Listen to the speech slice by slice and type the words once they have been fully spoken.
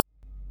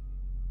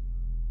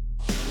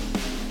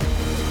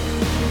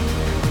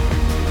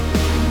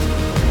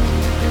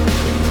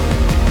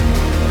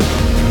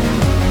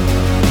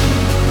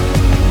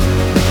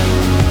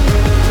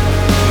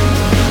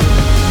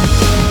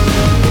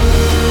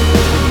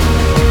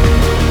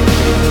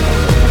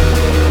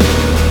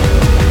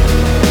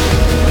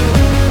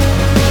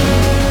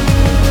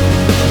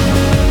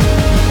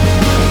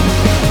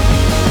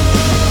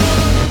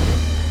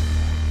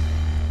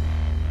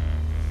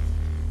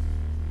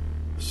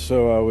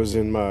was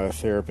in my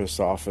therapist's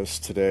office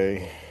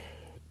today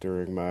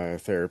during my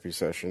therapy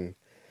session,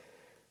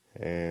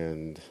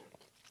 and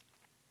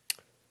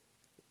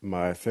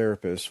my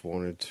therapist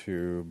wanted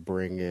to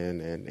bring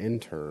in an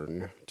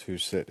intern to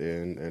sit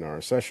in our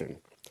session.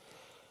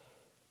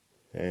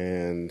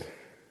 And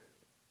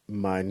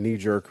my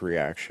knee-jerk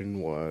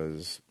reaction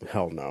was,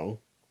 hell no,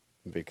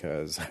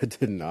 because I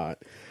did not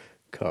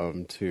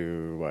come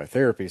to my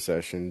therapy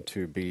session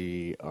to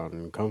be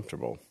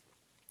uncomfortable.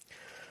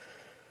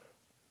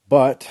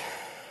 But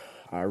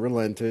I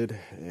relented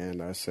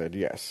and I said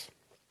yes.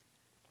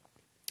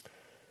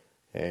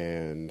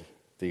 And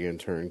the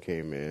intern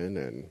came in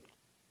and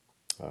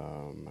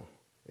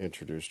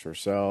introduced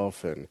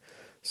herself. And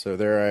so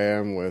there I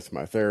am with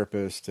my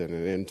therapist and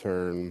an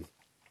intern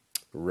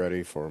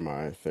ready for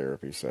my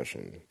therapy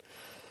session.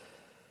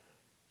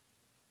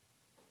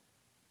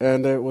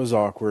 And it was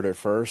awkward at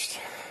first,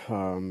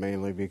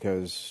 mainly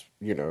because,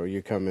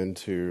 you come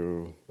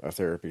into a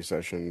therapy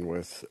session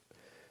with,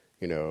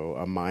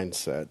 a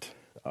mindset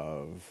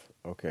of,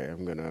 okay,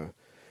 I'm going to,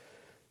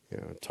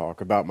 talk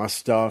about my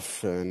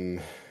stuff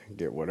and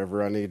get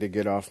whatever I need to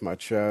get off my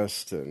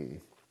chest.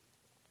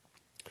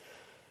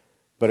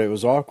 But it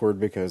was awkward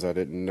because I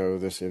didn't know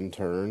this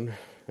intern,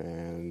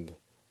 and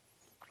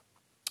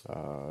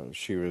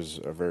she was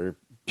a very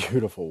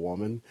beautiful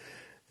woman.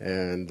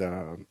 And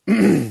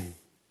I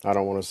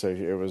don't want to say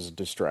it was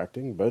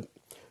distracting, but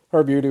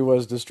her beauty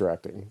was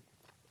distracting.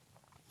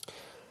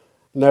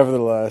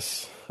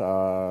 Nevertheless,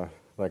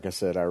 like I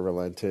said, I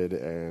relented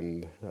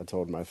and I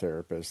told my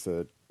therapist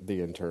that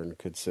the intern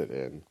could sit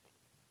in.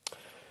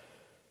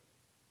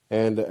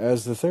 And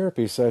as the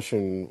therapy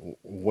session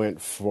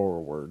went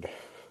forward,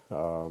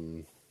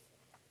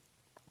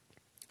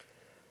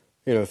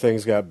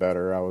 things got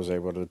better. I was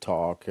able to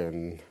talk,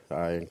 and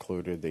I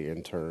included the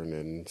intern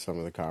in some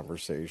of the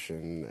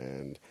conversation.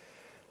 And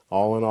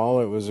all in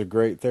all, it was a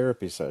great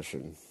therapy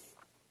session.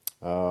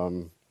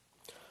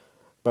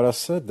 But I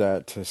said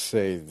that to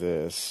say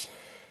this,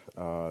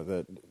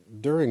 that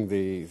during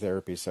the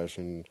therapy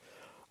session,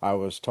 I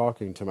was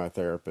talking to my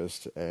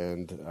therapist,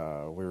 and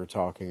we were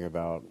talking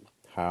about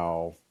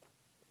how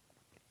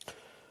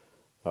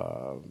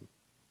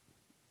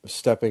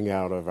stepping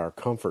out of our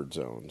comfort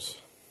zones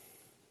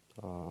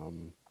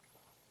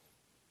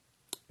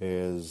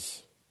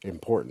is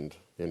important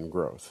in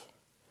growth.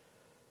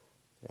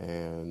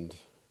 And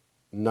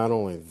not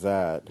only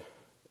that,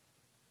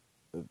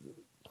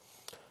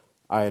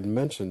 I had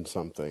mentioned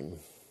something,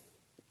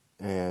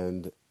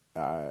 and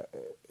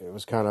it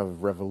was kind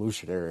of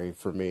revolutionary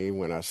for me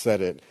when I said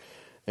it,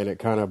 and it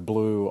kind of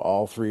blew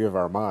all three of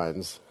our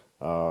minds.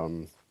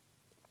 And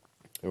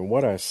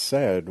what I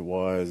said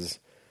was,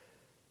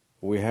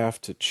 we have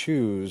to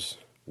choose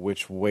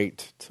which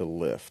weight to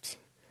lift.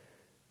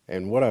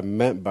 And what I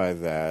meant by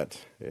that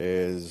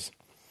is,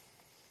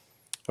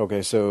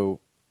 okay,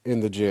 so in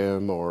the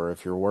gym, or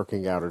if you're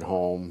working out at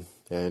home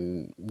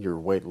and you're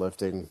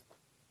weightlifting,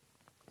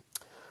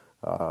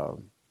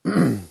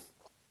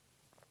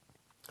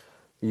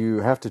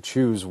 you have to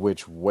choose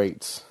which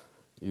weights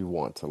you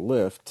want to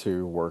lift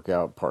to work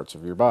out parts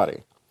of your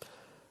body.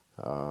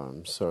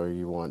 So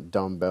you want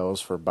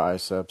dumbbells for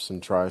biceps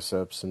and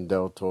triceps and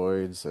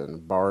deltoids,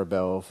 and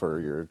barbell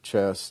for your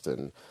chest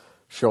and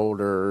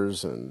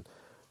shoulders, and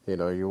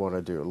you want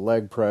to do a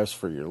leg press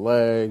for your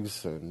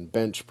legs and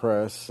bench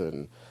press,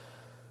 and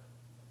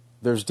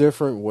there's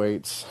different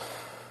weights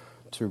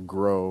to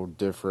grow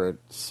different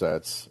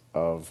sets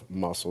of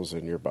muscles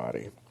in your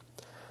body.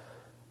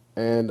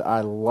 And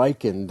I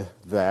likened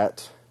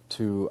that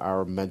to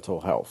our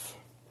mental health.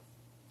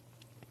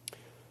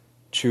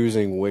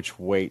 Choosing which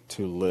weight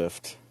to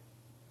lift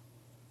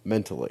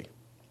mentally.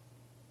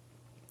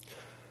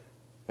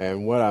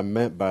 And what I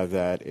meant by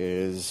that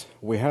is,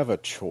 we have a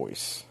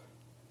choice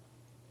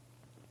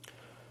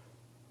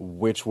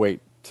which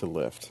weight to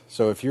lift.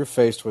 So if you're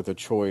faced with a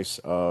choice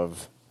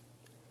of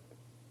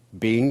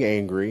being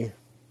angry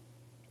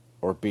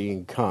or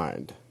being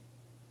kind,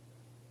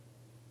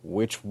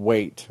 which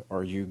weight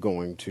are you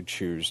going to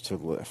choose to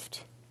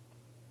lift?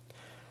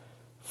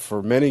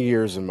 For many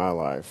years in my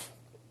life,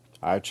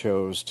 I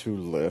chose to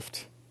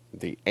lift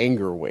the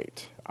anger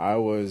weight. I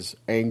was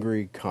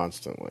angry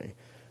constantly.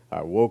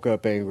 I woke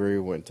up angry,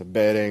 went to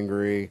bed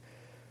angry.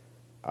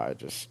 I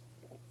just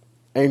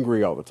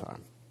angry all the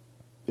time.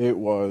 It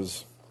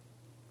was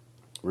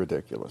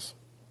ridiculous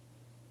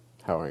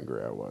how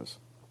angry I was.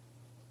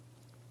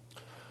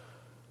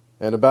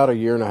 And about a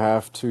year and a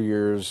half, 2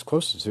 years,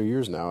 close to 2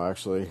 years now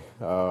actually,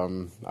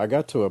 I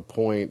got to a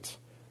point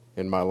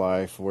in my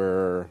life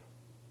where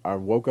I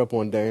woke up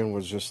one day and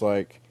was just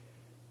like,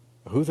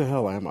 who the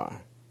hell am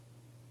I?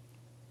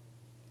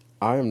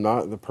 I am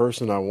not the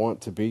person I want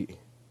to be.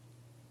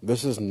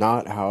 This is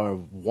not how I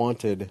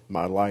wanted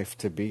my life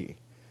to be.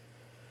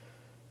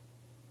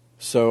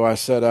 So I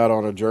set out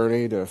on a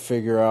journey to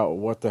figure out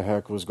what the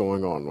heck was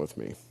going on with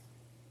me.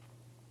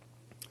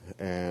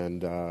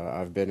 And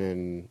I've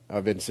been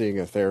seeing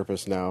a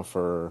therapist now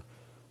for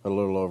a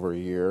little over a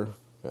year,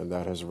 and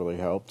that has really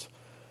helped.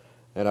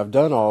 And I've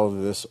done all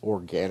of this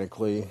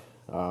organically.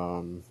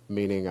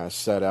 meaning I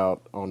set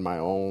out on my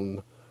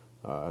own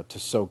to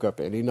soak up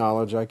any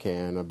knowledge I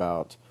can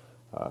about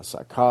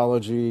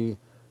psychology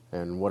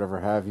and whatever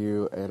have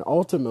you. And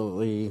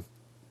ultimately,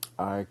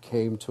 I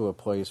came to a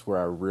place where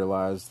I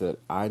realized that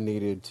I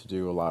needed to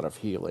do a lot of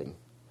healing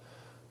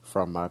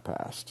from my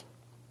past,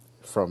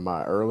 from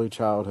my early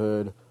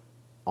childhood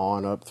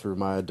on up through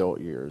my adult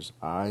years.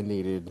 I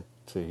needed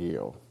to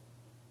heal.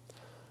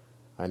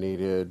 I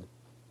needed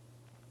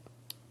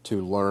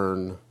to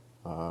learn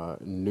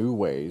new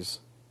ways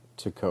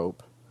to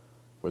cope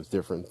with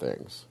different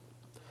things.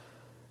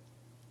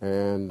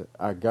 And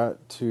I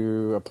got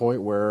to a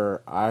point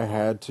where I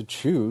had to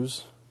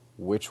choose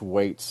which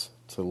weights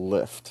to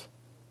lift.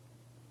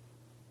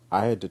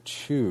 I had to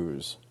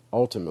choose,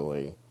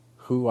 ultimately,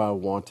 who I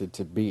wanted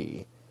to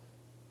be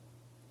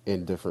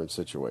in different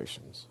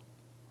situations.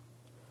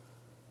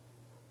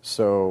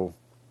 So,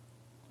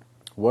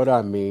 what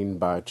I mean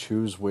by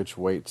choose which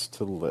weights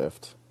to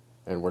lift,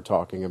 and we're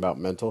talking about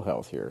mental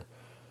health here,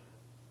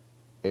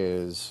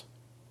 is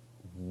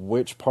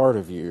which part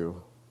of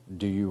you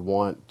do you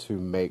want to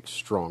make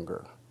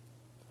stronger?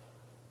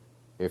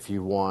 If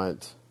you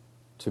want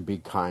to be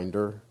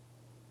kinder,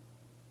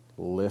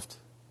 lift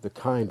the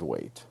kind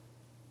weight,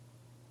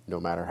 no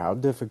matter how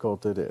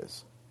difficult it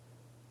is.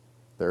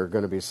 There are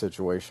going to be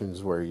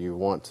situations where you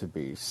want to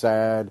be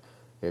sad,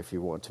 if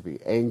you want to be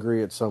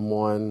angry at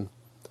someone,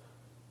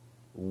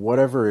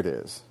 whatever it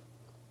is.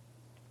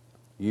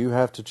 You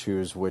have to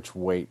choose which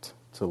weight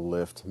to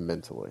lift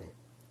mentally.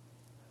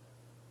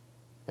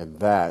 And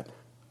that,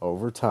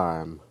 over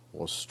time,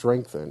 will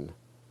strengthen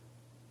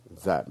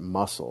that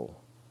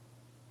muscle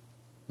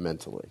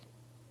mentally.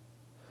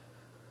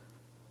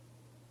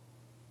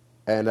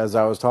 And as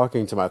I was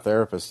talking to my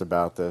therapist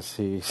about this,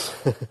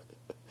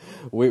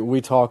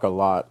 we talk a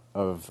lot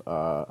of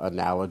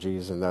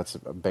analogies, and that's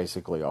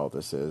basically all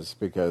this is,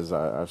 because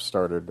I've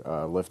started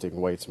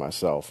lifting weights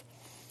myself.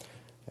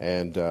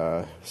 And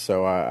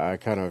so I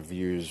kind of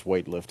use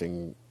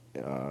weightlifting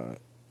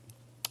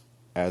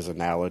as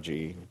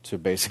analogy to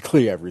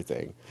basically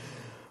everything.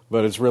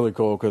 But it's really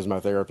cool because my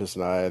therapist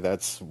and I,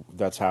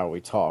 that's how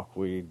we talk.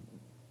 We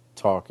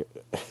talk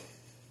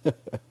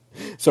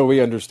so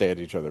we understand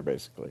each other,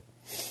 basically.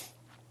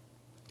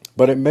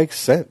 But it makes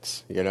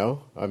sense, you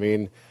know? I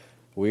mean,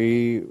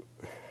 when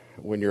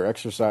you're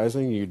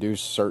exercising, you do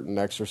certain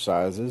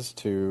exercises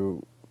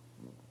to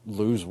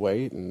lose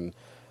weight and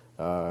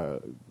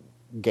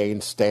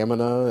gain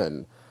stamina,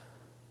 and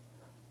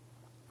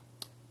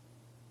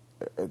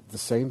the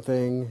same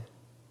thing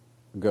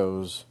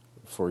goes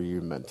for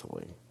you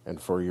mentally and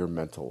for your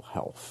mental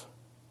health.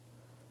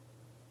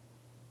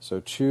 So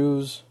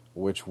choose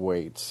which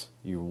weights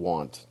you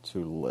want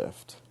to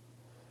lift.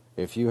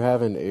 If you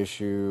have an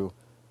issue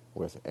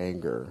with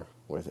anger,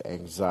 with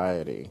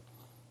anxiety,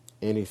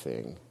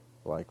 anything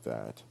like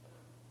that,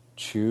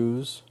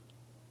 choose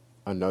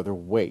another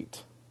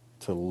weight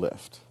to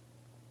lift.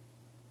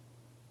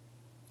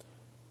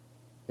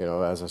 You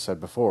know, as I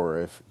said before,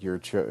 if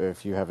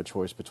if you have a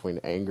choice between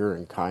anger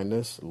and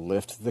kindness,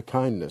 lift the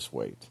kindness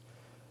weight.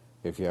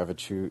 If you have a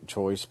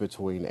choice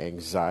between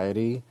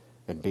anxiety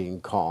and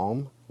being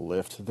calm,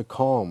 lift the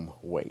calm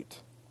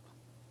weight.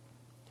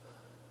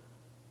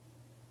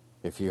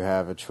 If you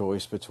have a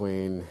choice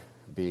between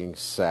being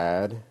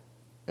sad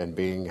and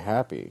being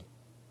happy,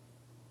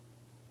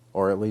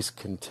 or at least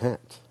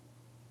content,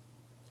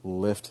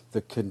 lift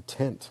the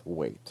content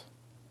weight.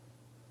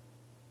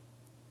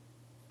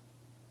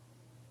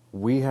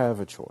 We have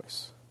a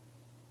choice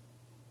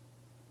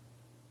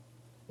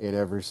in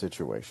every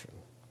situation.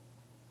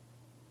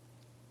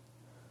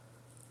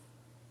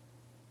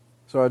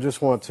 So I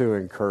just want to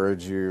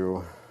encourage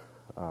you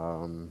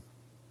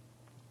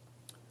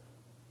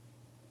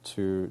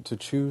to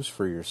choose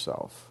for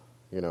yourself,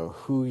 you know,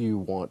 who you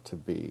want to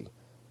be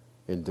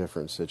in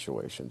different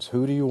situations.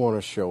 Who do you want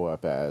to show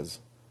up as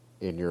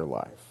in your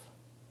life?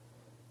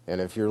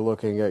 And if you're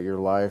looking at your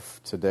life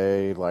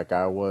today like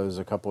I was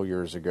a couple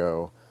years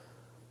ago,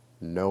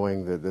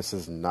 knowing that this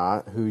is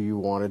not who you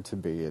wanted to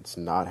be, it's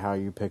not how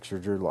you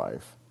pictured your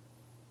life,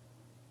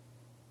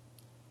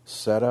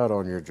 set out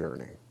on your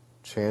journey.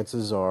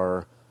 Chances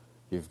are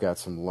you've got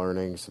some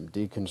learning, some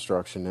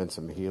deconstruction, and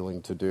some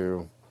healing to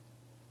do,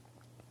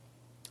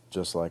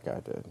 just like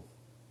I did.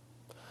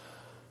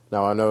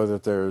 Now, I know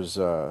that there's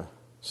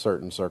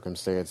certain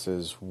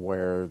circumstances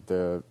where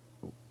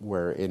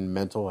in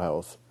mental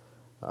health,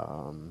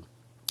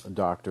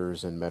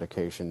 doctors and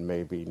medication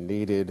may be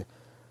needed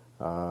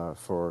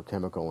for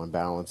chemical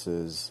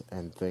imbalances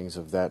and things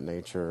of that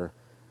nature.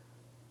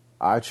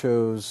 I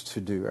chose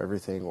to do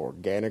everything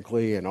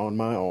organically and on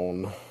my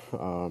own,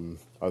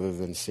 other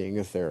than seeing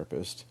a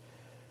therapist.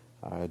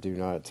 I do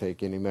not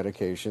take any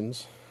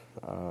medications.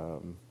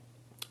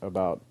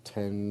 About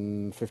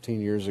 10,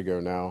 15 years ago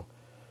now,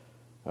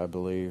 I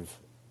believe,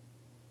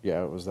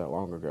 yeah, it was that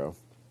long ago,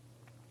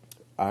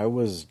 I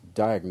was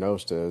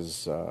diagnosed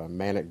as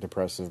manic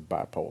depressive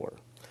bipolar.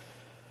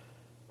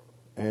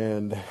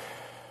 And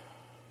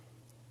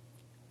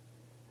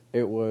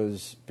it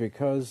was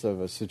because of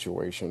a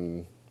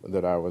situation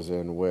that I was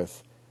in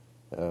with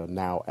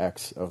now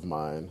ex of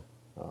mine.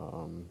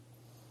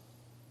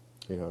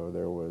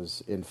 There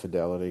was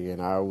infidelity,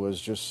 and I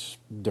was just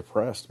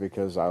depressed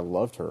because I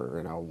loved her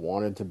and I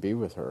wanted to be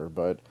with her,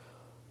 but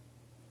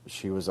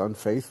she was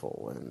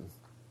unfaithful, and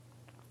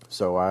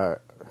so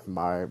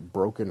my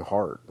broken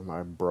heart,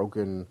 my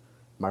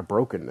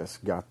brokenness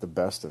got the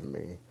best of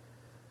me,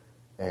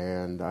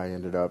 and I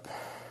ended up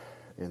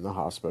in the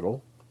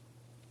hospital,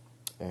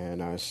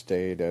 and I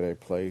stayed at a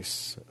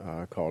place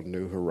called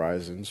New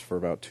Horizons for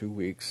about 2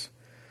 weeks.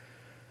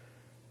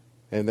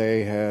 And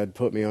they had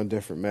put me on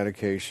different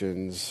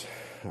medications,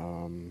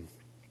 and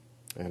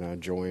I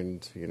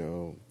joined,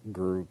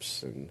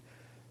 groups and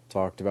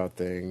talked about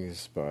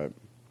things, but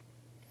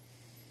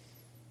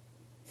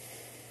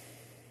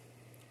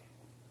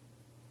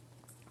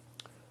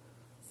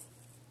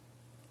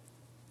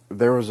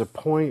there was a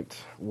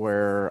point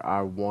where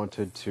I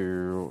wanted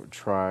to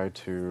try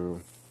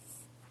to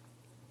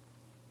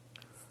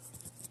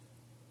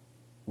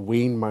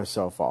wean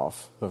myself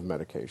off of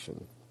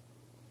medication.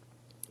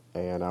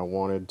 And I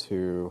wanted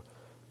to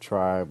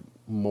try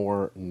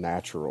more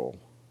natural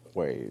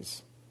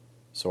ways.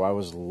 So I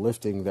was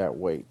lifting that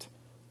weight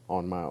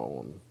on my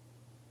own.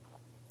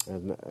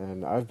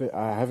 And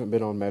I haven't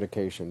been on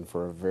medication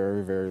for a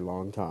very, very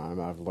long time.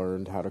 I've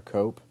learned how to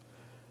cope,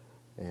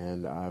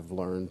 and I've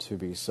learned to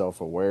be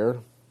self-aware.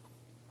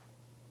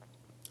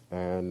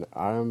 And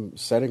I'm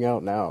setting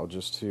out now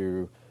just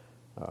to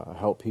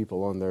help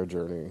people on their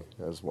journey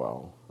as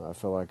well. I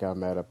feel like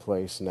I'm at a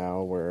place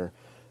now where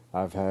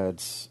I've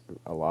had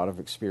a lot of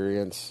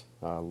experience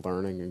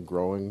learning and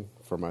growing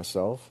for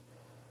myself,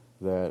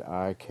 that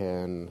I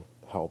can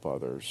help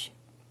others.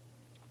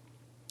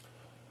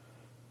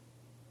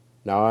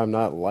 Now, I'm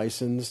not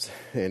licensed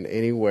in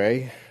any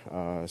way,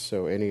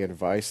 so any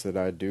advice that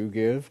I do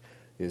give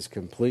is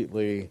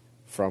completely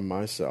from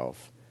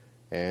myself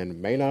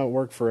and may not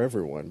work for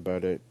everyone,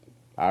 but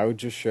I would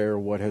just share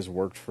what has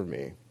worked for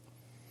me.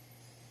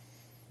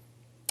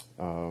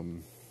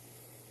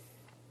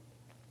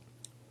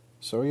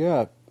 So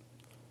yeah,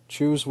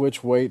 choose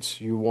which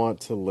weights you want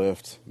to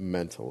lift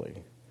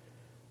mentally.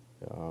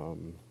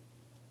 And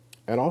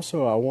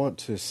also, I want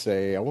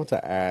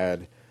to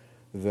add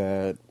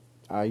that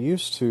I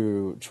used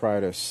to try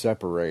to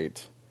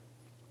separate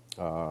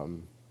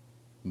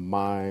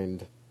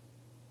mind,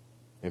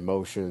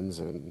 emotions,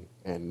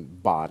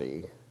 and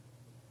body.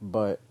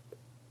 But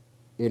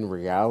in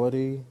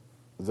reality,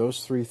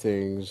 those three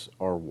things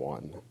are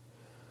one.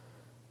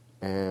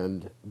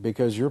 And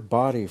because your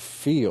body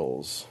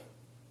feels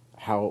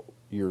how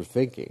you're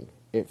thinking,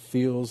 it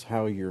feels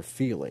how you're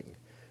feeling,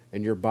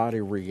 and your body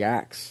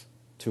reacts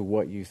to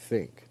what you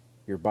think.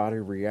 Your body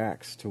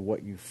reacts to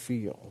what you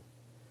feel.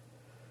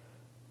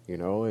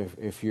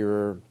 If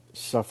you're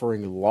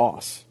suffering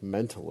loss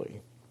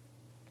mentally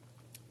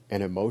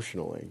and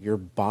emotionally, your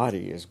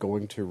body is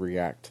going to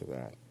react to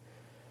that.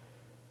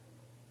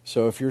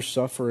 So if you're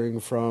suffering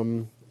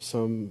from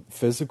some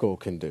physical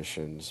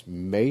conditions,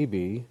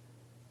 maybe,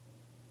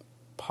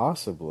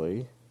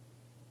 possibly,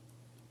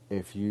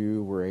 if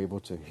you were able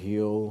to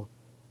heal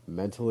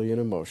mentally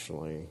and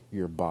emotionally,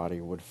 your body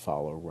would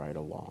follow right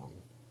along.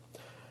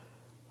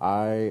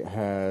 I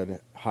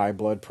had high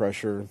blood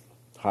pressure,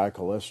 high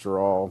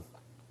cholesterol,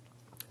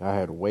 I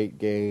had weight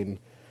gain,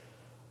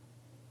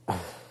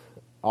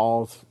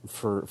 all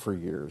for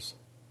years.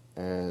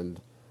 And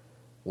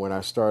when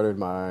I started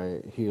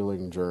my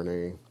healing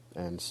journey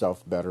and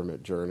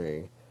self-betterment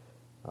journey,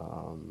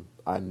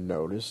 I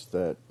noticed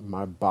that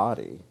my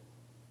body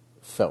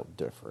felt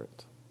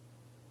different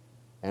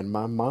and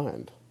my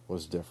mind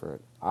was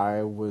different.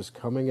 I was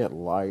coming at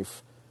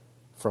life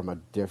from a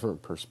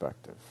different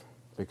perspective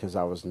because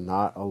I was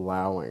not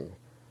allowing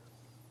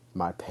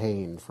my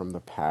pain from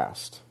the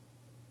past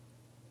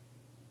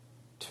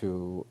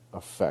to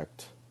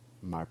affect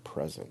my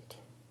present.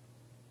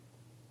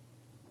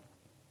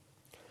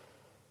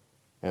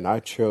 And I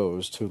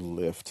chose to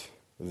lift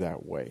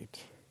that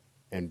weight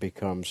and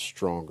become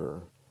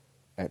stronger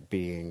at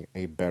being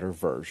a better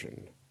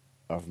version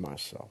of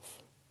myself.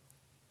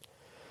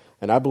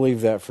 And I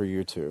believe that for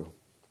you too.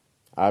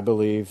 I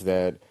believe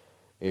that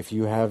if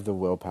you have the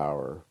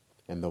willpower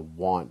and the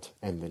want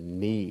and the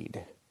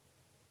need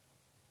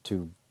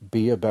to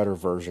be a better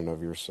version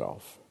of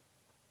yourself,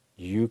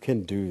 you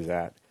can do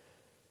that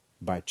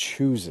by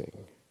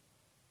choosing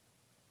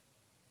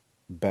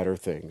better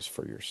things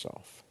for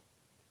yourself.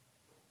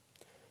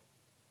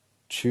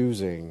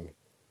 Choosing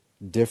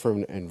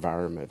different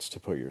environments to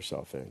put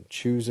yourself in.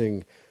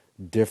 Choosing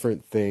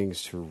different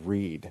things to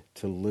read,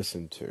 to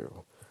listen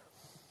to.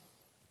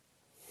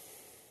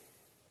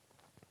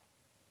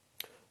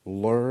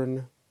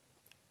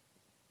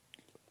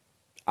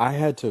 I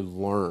had to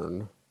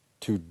learn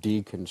to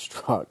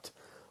deconstruct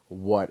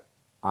what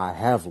I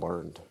have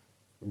learned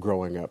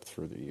growing up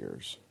through the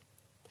years.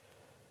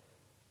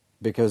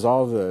 Because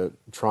all the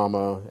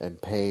trauma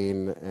and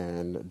pain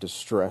and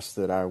distress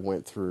that I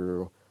went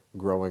through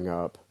growing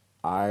up,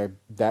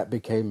 that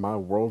became my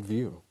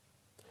worldview.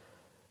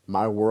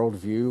 My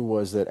worldview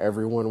was that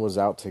everyone was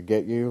out to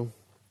get you,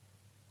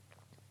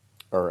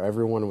 or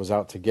everyone was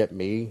out to get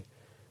me,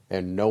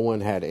 and no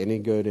one had any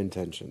good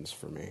intentions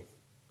for me.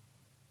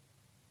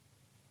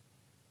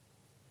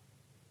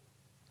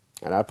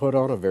 And I put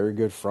on a very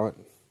good front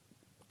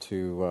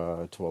to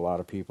a lot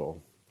of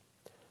people,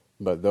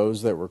 but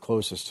those that were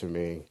closest to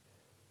me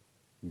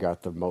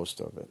got the most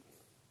of it.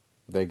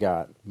 They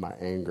got my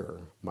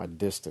anger, my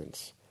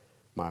distance,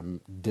 my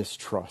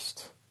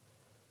distrust.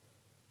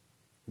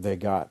 They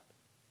got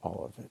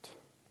all of it.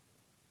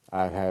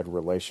 I had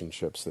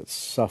relationships that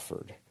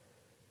suffered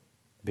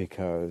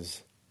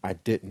because I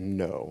didn't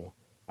know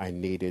I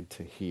needed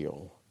to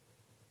heal.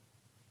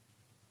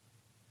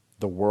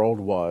 The world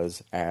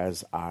was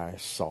as I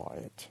saw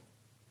it,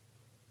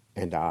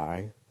 and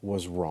I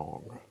was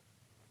wrong.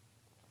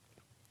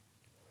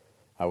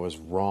 I was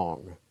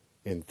wrong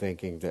in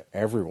thinking that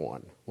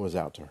everyone was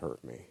out to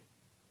hurt me.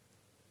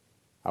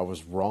 I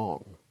was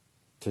wrong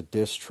to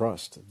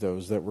distrust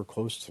those that were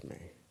close to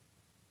me.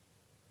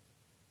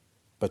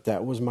 But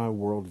that was my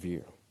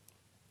worldview.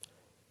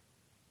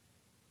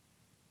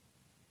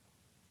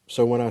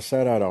 So when I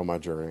set out on my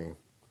journey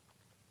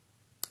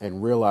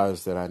and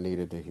realized that I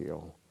needed to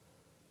heal,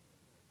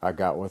 I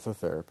got with a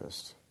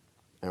therapist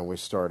and we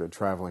started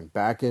traveling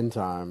back in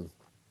time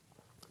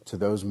to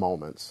those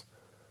moments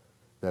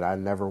that I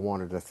never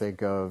wanted to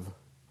think of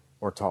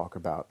or talk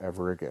about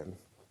ever again.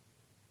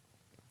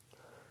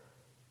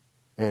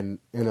 And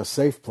in a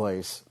safe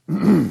place,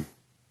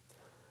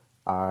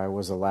 I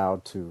was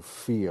allowed to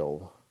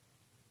feel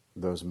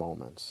those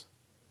moments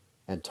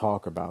and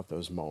talk about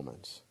those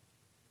moments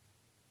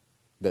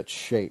that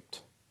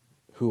shaped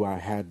who I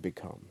had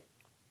become.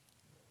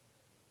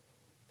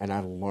 And I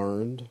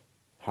learned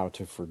how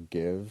to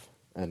forgive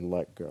and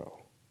let go.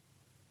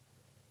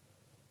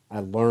 I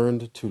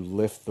learned to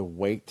lift the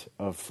weight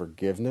of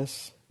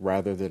forgiveness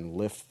rather than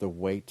lift the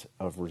weight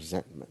of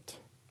resentment.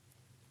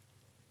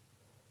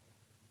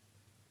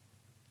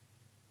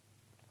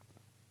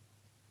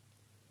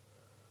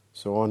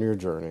 So on your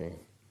journey,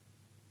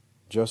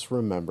 just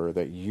remember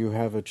that you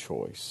have a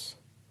choice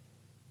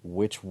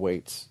which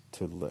weights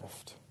to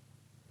lift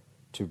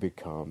to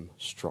become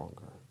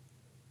stronger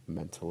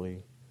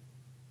mentally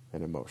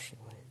and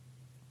emotionally.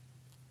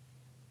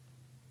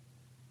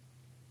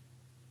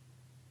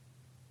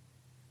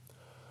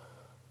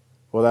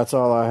 Well, that's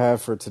all I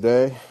have for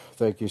today.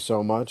 Thank you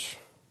so much.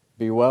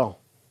 Be well.